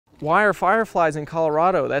Why are fireflies in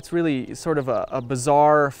Colorado? That's really sort of a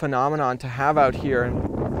bizarre phenomenon to have out here.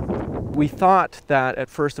 And we thought that at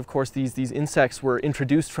first, of course, these insects were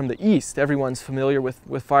introduced from the east. Everyone's familiar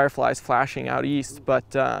with fireflies flashing out east, but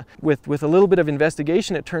with a little bit of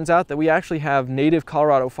investigation, it turns out that we actually have native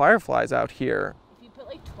Colorado fireflies out here. If you put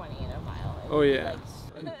like 20 in a mile. Oh yeah.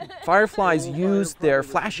 Fireflies use their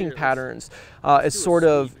flashing patterns as sort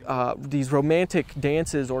of these romantic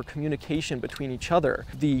dances or communication between each other.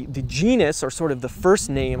 The genus, or sort of the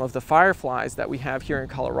first name of the fireflies that we have here in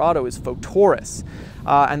Colorado, is Photorus,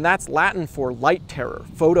 and that's Latin for light terror,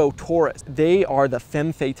 Phototaurus. They are the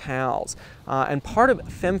femme fatales, and part of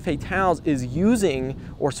femme fatales is using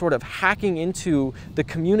or sort of hacking into the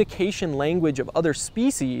communication language of other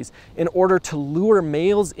species in order to lure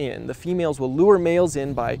males in. The females will lure males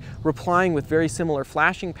in by replying with very similar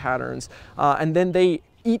flashing patterns, and then they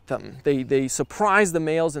eat them. They surprise the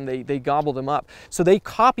males and they gobble them up. So they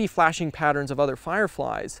copy flashing patterns of other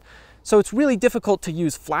fireflies. So it's really difficult to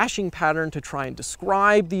use flashing pattern to try and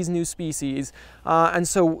describe these new species. And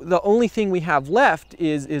so the only thing we have left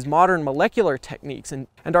is modern molecular techniques. And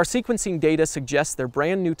our sequencing data suggests they're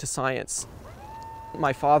brand new to science.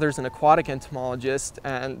 My father's an aquatic entomologist,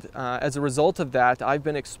 and as a result of that, I've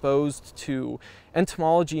been exposed to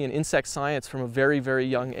entomology and insect science from a very, very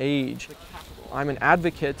young age. I'm an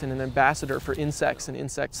advocate and an ambassador for insects and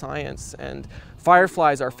insect science, and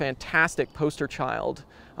fireflies are a fantastic poster child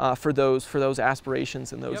for those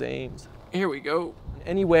aspirations and those aims. Here we go.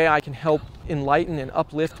 Any way I can help enlighten and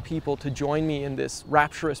uplift people to join me in this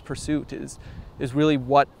rapturous pursuit is really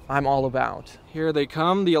what I'm all about. Here they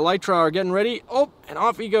come, the elytra are getting ready. Oh, and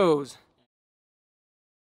off he goes.